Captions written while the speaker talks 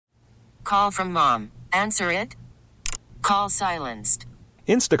call from mom. Answer it. Call silenced.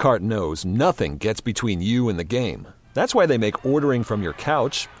 Instacart knows nothing gets between you and the game. That's why they make ordering from your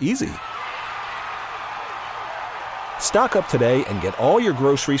couch easy. Stock up today and get all your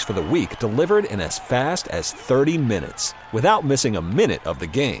groceries for the week delivered in as fast as 30 minutes without missing a minute of the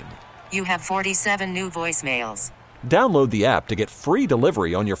game. You have 47 new voicemails. Download the app to get free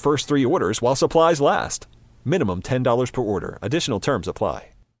delivery on your first 3 orders while supplies last. Minimum $10 per order. Additional terms apply.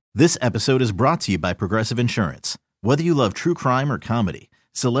 This episode is brought to you by Progressive Insurance. Whether you love true crime or comedy,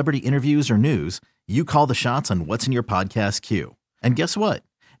 celebrity interviews or news, you call the shots on what's in your podcast queue. And guess what?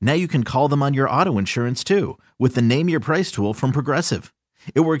 Now you can call them on your auto insurance too with the Name Your Price tool from Progressive.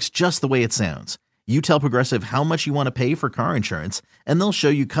 It works just the way it sounds. You tell Progressive how much you want to pay for car insurance, and they'll show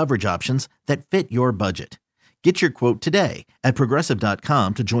you coverage options that fit your budget. Get your quote today at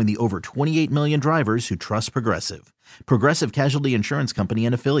Progressive.com to join the over 28 million drivers who trust Progressive. Progressive Casualty Insurance Company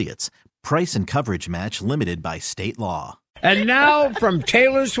and Affiliates. Price and coverage match limited by state law. And now from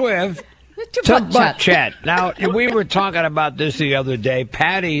Taylor Swift to Butt Chat. Now, we were talking about this the other day.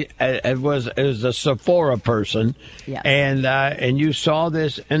 Patty is a Sephora person. Yes. And you saw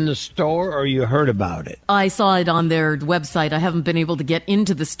this in the store or you heard about it? I saw it on their website. I haven't been able to get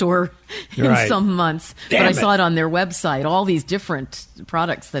into the store in some months. But I saw it on their website, all these different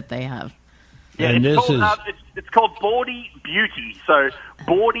products that they have. Yeah, and it's called Bawdy Beauty. So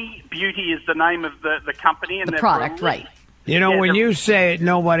Bawdy Beauty is the name of the company. And the product, right. You know, when you say it,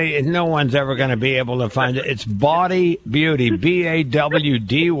 no one's ever going to be able to find it. It's Bawdy Beauty,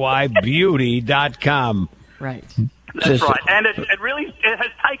 BAWDY beauty.com. Right. That's right. And it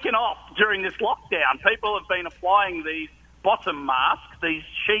has taken off during this lockdown. People have been applying these bottom masks, these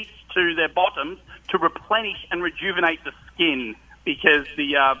sheets to their bottoms to replenish and rejuvenate the skin because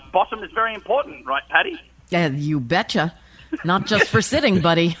the bottom is very important, right, Patty? Yeah, you betcha. Not just for sitting,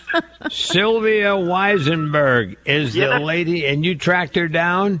 buddy. Sylwia Wiesenberg is the lady, and you tracked her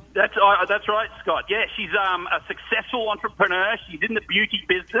down? That's right, Scott. Yeah, she's a successful entrepreneur. She's in the beauty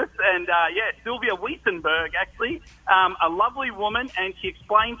business. And, Sylwia Wiesenberg, actually, a lovely woman. And she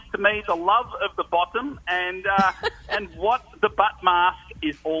explains to me the love of the bottom and what the butt mask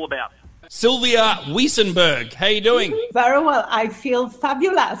is all about. Sylwia Wiesenberg, how you doing? Very well. I feel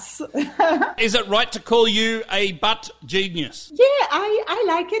fabulous. Is it right to call you a butt genius? Yeah, I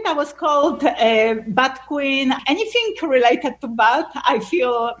like it. I was called a butt queen. Anything related to butt, I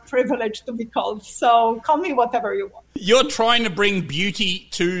feel privileged to be called. So call me whatever you want. You're trying to bring beauty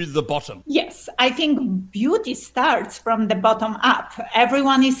to the bottom. Yes, I think beauty starts from the bottom up.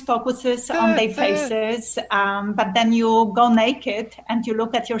 Everyone focuses on their faces, but then you go naked and you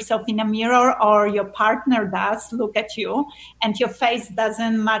look at yourself in a mirror, or your partner does look at you, and your face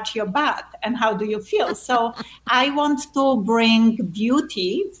doesn't match your butt. And how do you feel? So I want to bring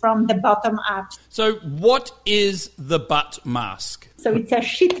beauty from the bottom up. So what is the butt mask? So it's a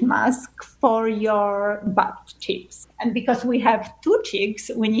sheet mask for your butt cheeks. And because we have 2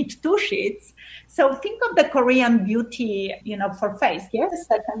 cheeks, we need 2 sheets. So think of the Korean beauty, for face. Yeah, the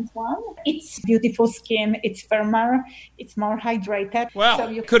second one. It's beautiful skin. It's firmer. It's more hydrated. Wow.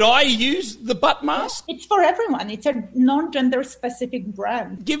 So could I use the butt mask? It's for everyone. It's a non-gender specific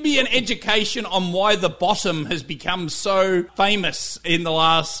brand. Give me an education on why the bottom has become so famous in the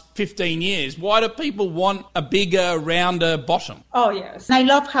last 15 years. Why do people want a bigger, rounder bottom? Oh, yes. I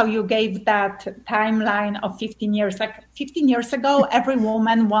love how you gave that timeline of 15 years. Like 15 years ago, every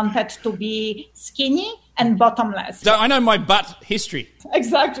woman wanted to be skinny and bottomless. So I know my butt history.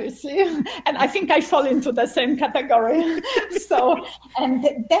 Exactly, see? And I think I fall into the same category. And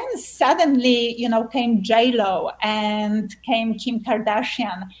then suddenly, came J-Lo and came Kim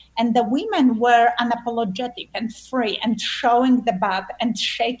Kardashian. And the women were unapologetic and free and showing the butt and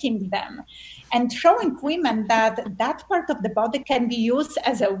shaking them. And showing women that part of the body can be used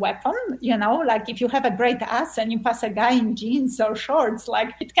as a weapon, like if you have a great ass and you pass a guy in jeans or shorts,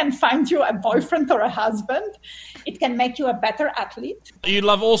 like it can find you a boyfriend or a husband. It can make you a better athlete. You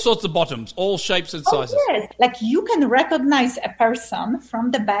love all sorts of bottoms, all shapes and sizes. Oh, yes. Like you can recognize a person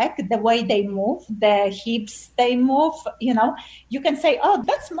from the back, the way they move, the hips they move, You can say, oh,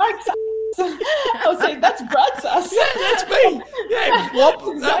 that's Mark's ass. I'll say, that's Brad's ass. Yeah, that's me. Yeah,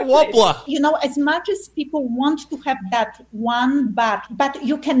 that wobbler. As much as people want to have that one butt, but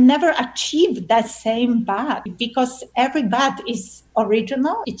you can never achieve that same butt because every butt is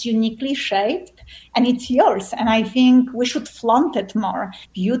original, it's uniquely shaped, and it's yours. And I think we should flaunt it more.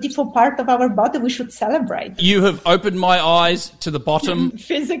 Beautiful part of our body, we should celebrate. You have opened my eyes to the bottom.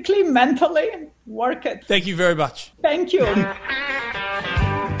 Physically, mentally, work it. Thank you very much. Thank you.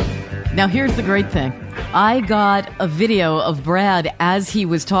 Now, here's the great thing. I got a video of Brad as he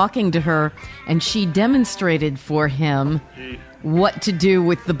was talking to her, and she demonstrated for him what to do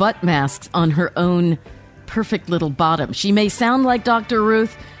with the butt masks on her own perfect little bottom. She may sound like Dr.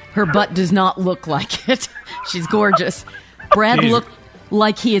 Ruth. Her butt does not look like it. She's gorgeous. Brad looked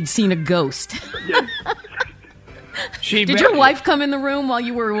like he had seen a ghost. Did your wife come in the room while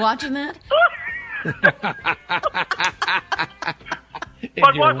you were watching that?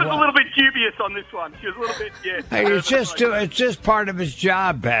 My wife was a little bit dubious on this one. She was a little bit, Hey, it's just part of his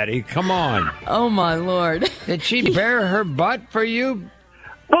job, Patty. Come on. Oh, my Lord. Did she bare her butt for you?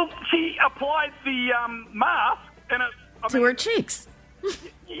 Well, she applied the mask and to her cheeks.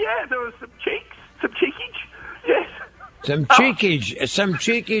 Yeah, there was some cheekage. Yes. Some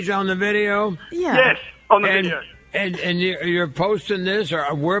cheekage on the video? Yeah. Yes, on the video. And you're posting this,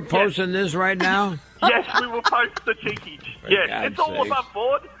 or we're posting this right now? Yes, we will post the cheekage. Yes, it's all above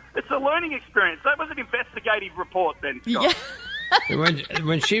board. It's a learning experience. That was an investigative report then, Scott. Yeah.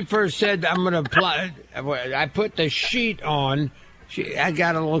 When she first said, I'm going to apply, I put the sheet on, I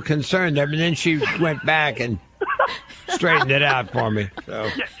got a little concerned there, but then she went back and straightened it out for me. So.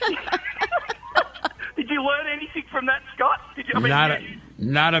 Yeah. Did you learn anything from that, Scott?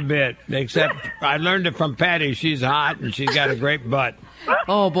 Not a bit, except I learned it from Patty. She's hot and she's got a great butt.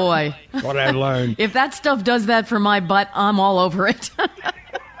 Oh, boy. What I learned. If that stuff does that for my butt, I'm all over it.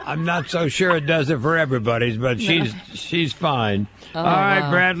 I'm not so sure it does it for everybody's, but she's fine. Oh, all right,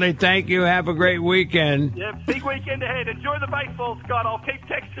 wow. Bradley, thank you. Have a great weekend. Yeah, big weekend ahead. Enjoy the baseball, Scott. I'll keep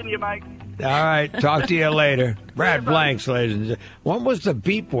texting you, mate. All right, talk to you later. Brad Blanks, ladies and gentlemen. What was the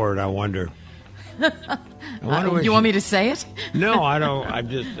beep word, I wonder? You want me to say it? No, I don't.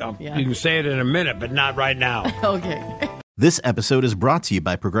 You can say it in a minute, but not right now. Okay. This episode is brought to you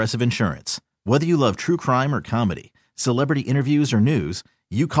by Progressive Insurance. Whether you love true crime or comedy, celebrity interviews or news,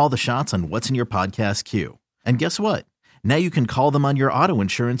 you call the shots on what's in your podcast queue. And guess what? Now you can call them on your auto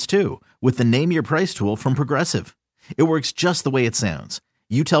insurance too with the Name Your Price tool from Progressive. It works just the way it sounds.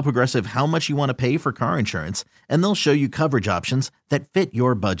 You tell Progressive how much you want to pay for car insurance, and they'll show you coverage options that fit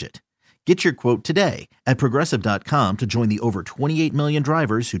your budget. Get your quote today at Progressive.com to join the over 28 million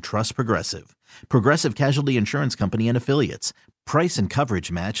drivers who trust Progressive. Progressive Casualty Insurance Company and Affiliates. Price and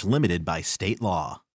coverage match limited by state law.